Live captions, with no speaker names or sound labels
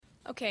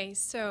Okay,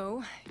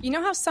 so you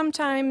know how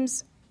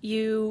sometimes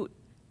you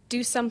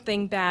do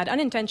something bad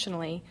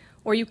unintentionally,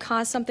 or you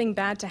cause something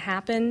bad to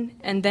happen,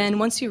 and then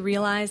once you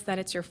realize that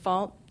it's your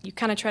fault, you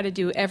kind of try to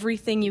do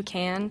everything you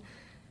can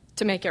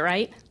to make it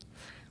right?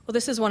 Well,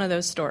 this is one of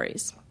those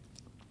stories.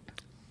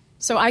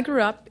 So I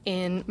grew up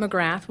in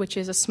McGrath, which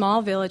is a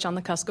small village on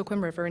the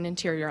Kuskokwim River in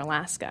interior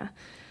Alaska.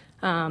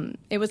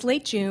 It was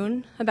late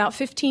June, about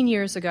 15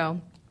 years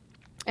ago,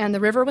 and the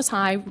river was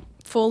high,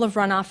 full of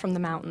runoff from the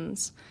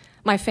mountains.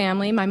 My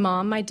family, my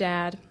mom, my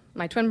dad,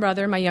 my twin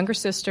brother, my younger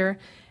sister,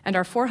 and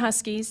our 4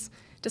 huskies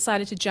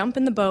decided to jump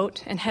in the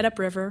boat and head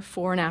upriver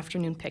for an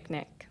afternoon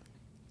picnic.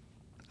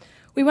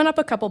 We went up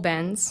a couple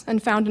bends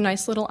and found a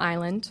nice little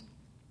island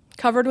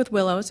covered with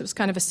willows. It was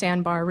kind of a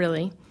sandbar,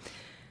 really.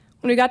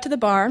 When we got to the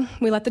bar,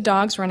 we let the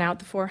dogs run out,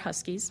 the 4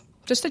 huskies,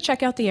 just to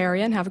check out the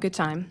area and have a good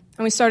time.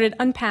 And we started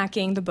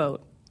unpacking the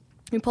boat.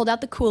 We pulled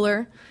out the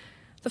cooler,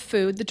 the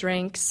food, the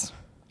drinks,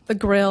 the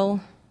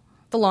grill,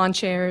 the lawn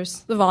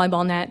chairs, the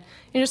volleyball net,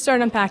 and just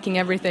started unpacking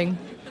everything.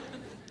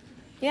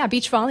 Yeah,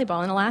 beach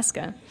volleyball in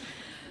Alaska.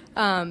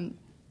 And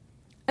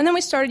then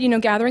we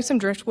started, gathering some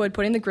driftwood,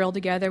 putting the grill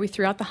together. We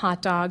threw out the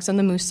hot dogs and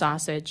the moose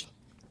sausage.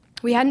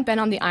 We hadn't been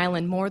on the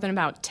island more than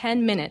about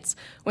 10 minutes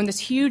when this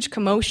huge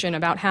commotion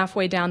about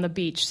halfway down the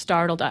beach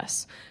startled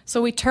us.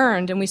 So we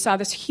turned and we saw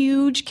this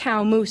huge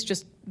cow moose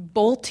just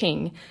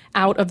bolting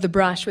out of the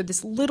brush with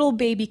this little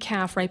baby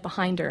calf right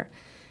behind her.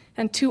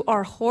 And to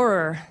our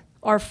horror,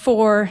 our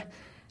 4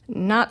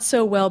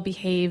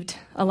 not-so-well-behaved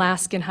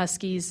Alaskan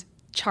huskies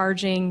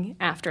charging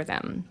after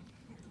them.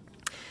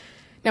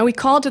 Now, we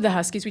called to the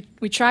huskies.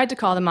 We tried to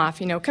call them off,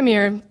 come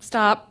here,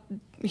 stop,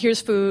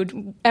 here's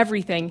food,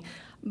 everything.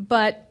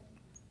 But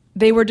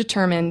they were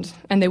determined,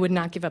 and they would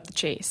not give up the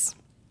chase.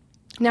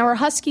 Now, our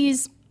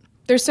huskies,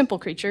 they're simple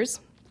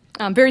creatures,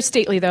 very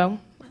stately, though.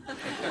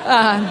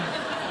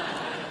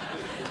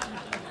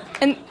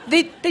 And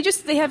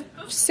they have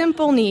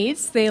simple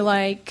needs. They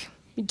like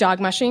dog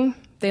mushing.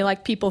 They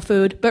like people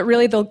food, but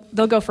really they'll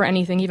go for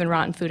anything, even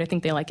rotten food. I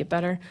think they like it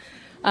better.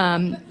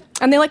 And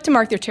they like to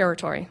mark their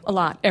territory a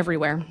lot,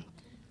 everywhere.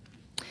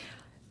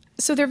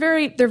 So they're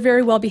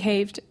very well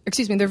behaved.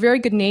 They're very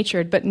good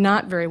natured, but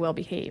not very well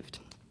behaved.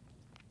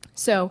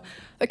 So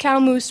the cow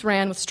moose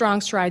ran with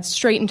strong strides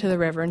straight into the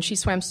river, and she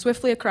swam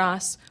swiftly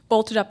across,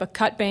 bolted up a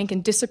cut bank,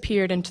 and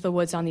disappeared into the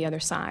woods on the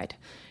other side.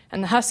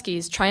 And the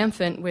huskies,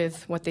 triumphant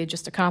with what they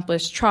just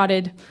accomplished,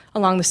 trotted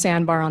along the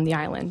sandbar on the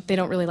island. They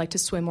don't really like to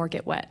swim or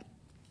get wet.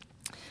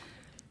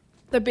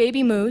 The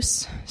baby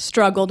moose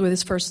struggled with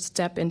his first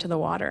step into the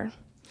water,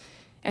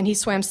 and he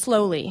swam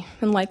slowly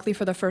and likely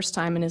for the first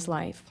time in his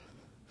life.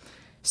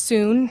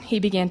 Soon, he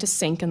began to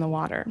sink in the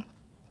water.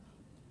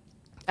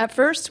 At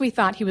first, we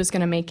thought he was going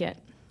to make it.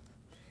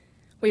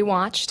 We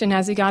watched, and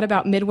as he got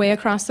about midway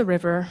across the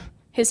river,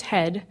 his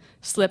head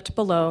slipped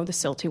below the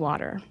silty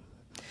water.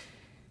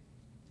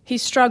 He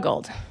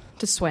struggled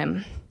to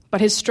swim,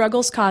 but his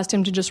struggles caused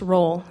him to just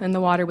roll in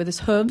the water with his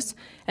hooves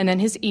and then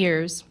his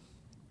ears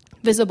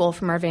visible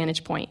from our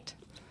vantage point.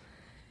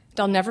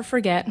 I'll never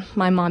forget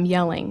my mom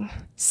yelling,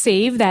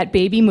 "Save that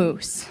baby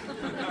moose."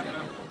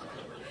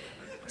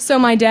 So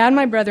my dad,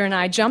 my brother, and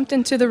I jumped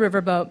into the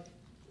riverboat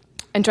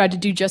and tried to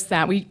do just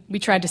that. We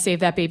tried to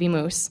save that baby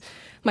moose.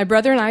 My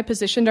brother and I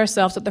positioned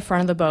ourselves at the front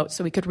of the boat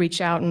so we could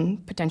reach out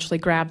and potentially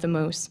grab the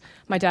moose.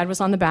 My dad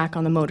was on the back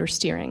on the motor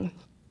steering.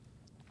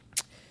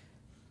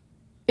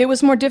 It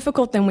was more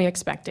difficult than we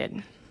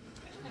expected.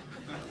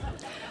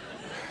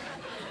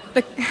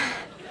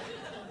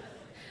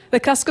 The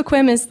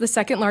Kuskokwim is the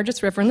second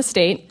largest river in the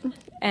state,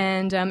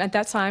 and at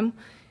that time,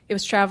 it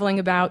was traveling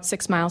about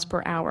 6 miles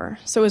per hour.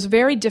 So it was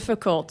very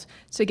difficult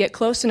to get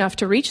close enough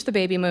to reach the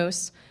baby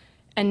moose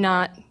and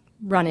not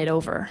run it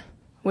over,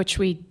 which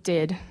we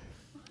did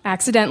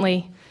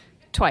accidentally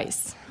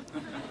twice.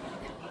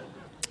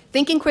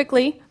 Thinking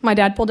quickly, my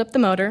dad pulled up the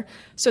motor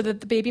so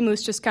that the baby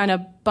moose just kind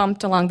of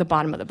bumped along the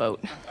bottom of the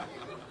boat.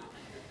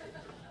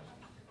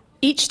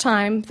 Each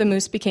time the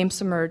moose became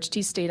submerged,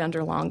 he stayed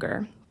under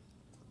longer.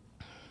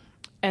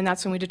 And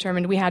that's when we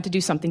determined we had to do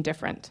something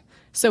different.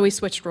 So we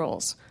switched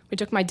roles. We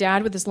took my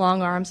dad with his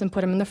long arms and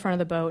put him in the front of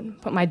the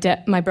boat, put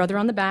my brother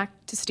on the back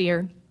to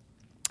steer.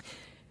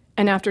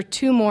 And after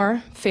 2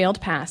 more failed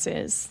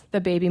passes,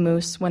 the baby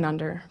moose went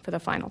under for the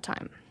final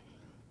time,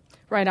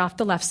 right off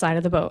the left side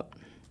of the boat.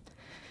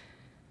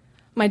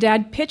 My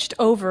dad pitched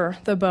over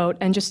the boat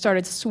and just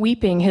started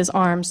sweeping his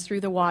arms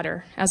through the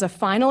water as a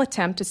final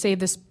attempt to save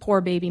this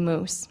poor baby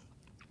moose.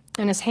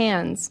 And his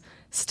hands,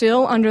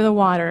 still under the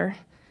water,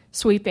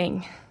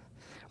 sweeping,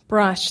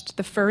 brushed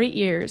the furry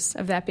ears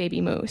of that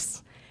baby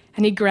moose.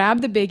 And he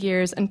grabbed the big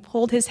ears and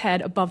pulled his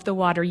head above the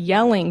water,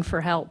 yelling for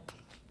help.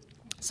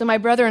 So my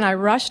brother and I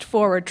rushed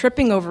forward,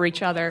 tripping over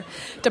each other,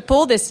 to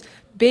pull this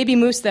baby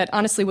moose that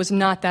honestly was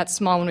not that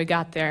small when we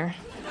got there,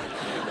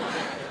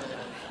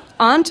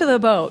 onto the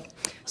boat.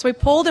 So we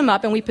pulled him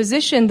up and we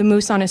positioned the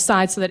moose on his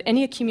side so that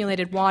any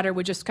accumulated water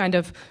would just kind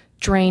of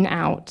drain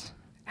out.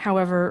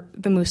 However,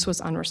 the moose was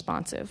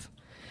unresponsive.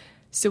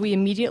 So we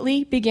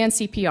immediately began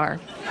CPR.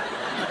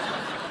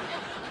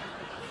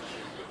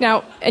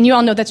 Now, and you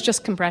all know that's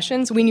just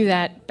compressions. We knew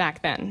that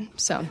back then.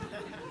 So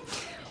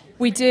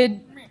we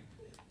did.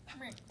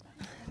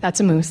 That's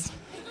a moose.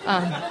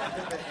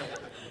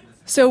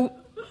 So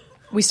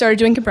we started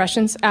doing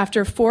compressions.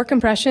 After 4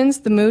 compressions,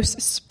 the moose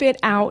spit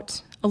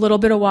out a little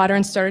bit of water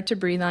and started to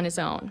breathe on his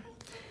own.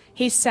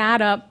 He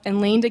sat up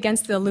and leaned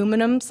against the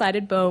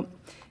aluminum-sided boat,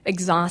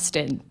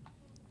 exhausted.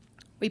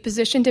 We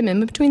positioned him in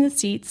between the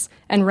seats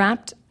and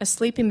wrapped a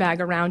sleeping bag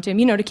around him,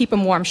 to keep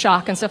him warm,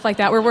 shock and stuff like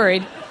that. We're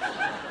worried.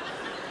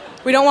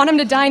 We don't want him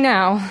to die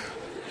now.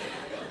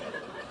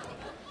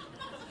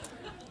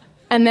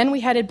 And then we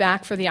headed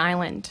back for the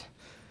island.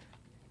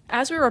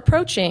 As we were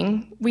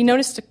approaching, we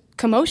noticed a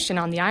commotion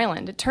on the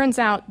island. It turns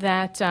out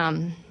that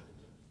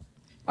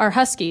our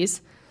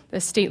huskies, the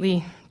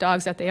stately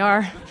dogs that they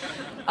are,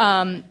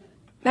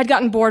 had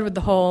gotten bored with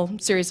the whole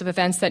series of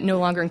events that no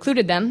longer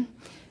included them,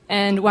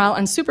 and while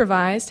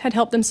unsupervised, had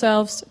helped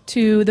themselves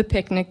to the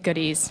picnic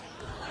goodies.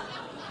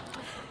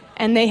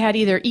 And they had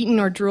either eaten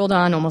or drooled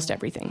on almost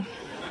everything.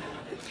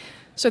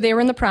 So they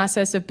were in the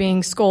process of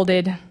being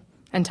scolded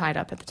and tied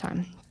up at the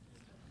time.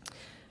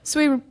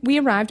 So we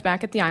arrived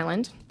back at the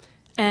island,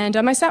 and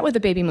I sat with the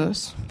baby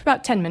moose for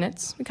about 10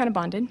 minutes. We kind of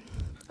bonded.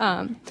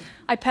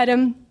 I pet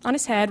him on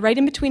his head, right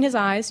in between his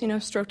eyes,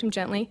 stroked him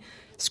gently,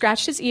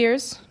 scratched his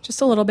ears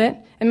just a little bit,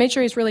 and made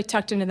sure he's really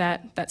tucked into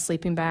that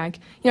sleeping bag.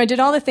 I did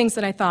all the things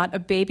that I thought a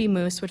baby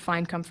moose would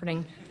find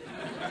comforting.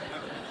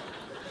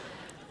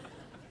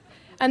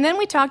 And then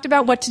we talked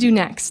about what to do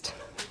next.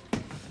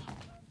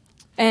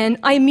 And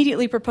I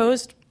immediately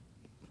proposed,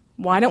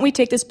 why don't we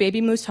take this baby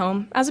moose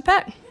home as a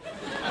pet?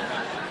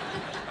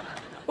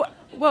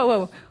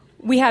 Whoa.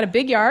 We had a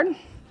big yard,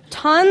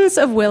 tons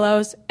of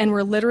willows, and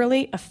we're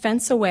literally a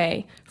fence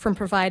away from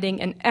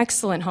providing an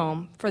excellent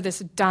home for this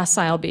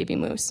docile baby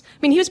moose.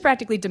 He was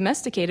practically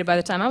domesticated by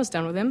the time I was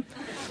done with him.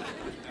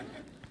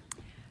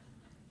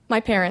 My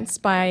parents,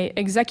 by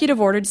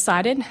executive order,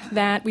 decided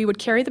that we would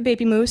carry the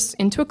baby moose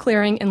into a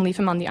clearing and leave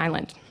him on the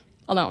island,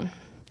 alone,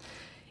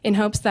 in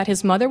hopes that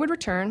his mother would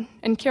return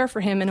and care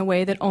for him in a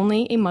way that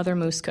only a mother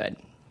moose could.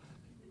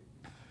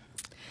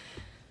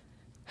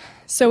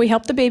 So we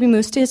helped the baby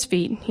moose to his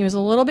feet. He was a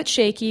little bit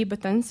shaky,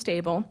 but then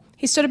stable.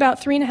 He stood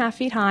about 3.5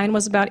 feet high and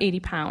was about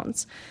 80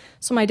 pounds.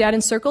 So my dad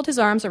encircled his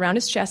arms around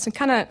his chest and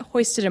kind of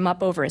hoisted him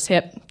up over his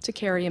hip to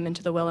carry him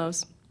into the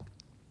willows.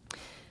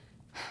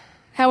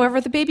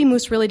 However, the baby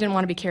moose really didn't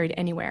want to be carried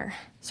anywhere.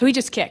 So he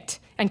just kicked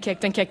and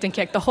kicked and kicked and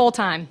kicked the whole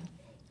time.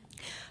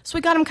 So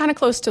we got him kind of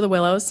close to the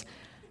willows.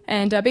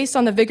 And based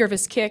on the vigor of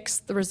his kicks,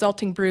 the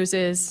resulting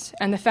bruises,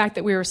 and the fact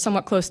that we were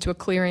somewhat close to a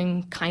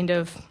clearing,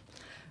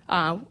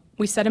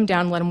 we set him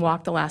down and let him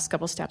walk the last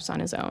couple steps on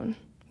his own.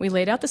 We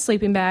laid out the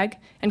sleeping bag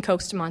and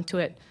coaxed him onto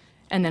it,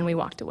 and then we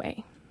walked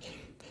away.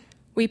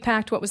 We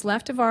packed what was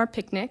left of our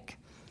picnic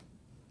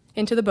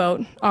into the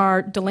boat,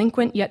 our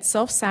delinquent yet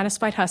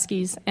self-satisfied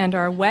huskies, and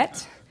our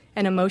wet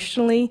and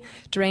emotionally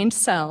drained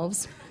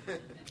selves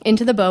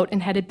into the boat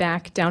and headed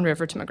back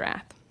downriver to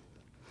McGrath.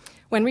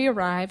 When we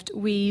arrived,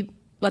 we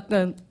let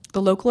the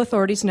local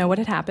authorities know what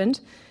had happened,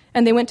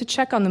 and they went to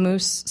check on the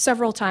moose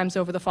several times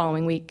over the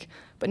following week,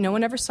 but no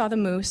one ever saw the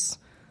moose,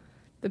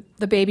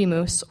 the baby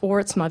moose, or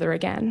its mother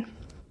again.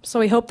 So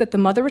we hope that the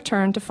mother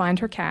returned to find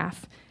her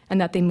calf and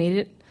that they made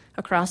it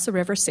across the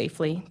river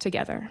safely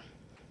together.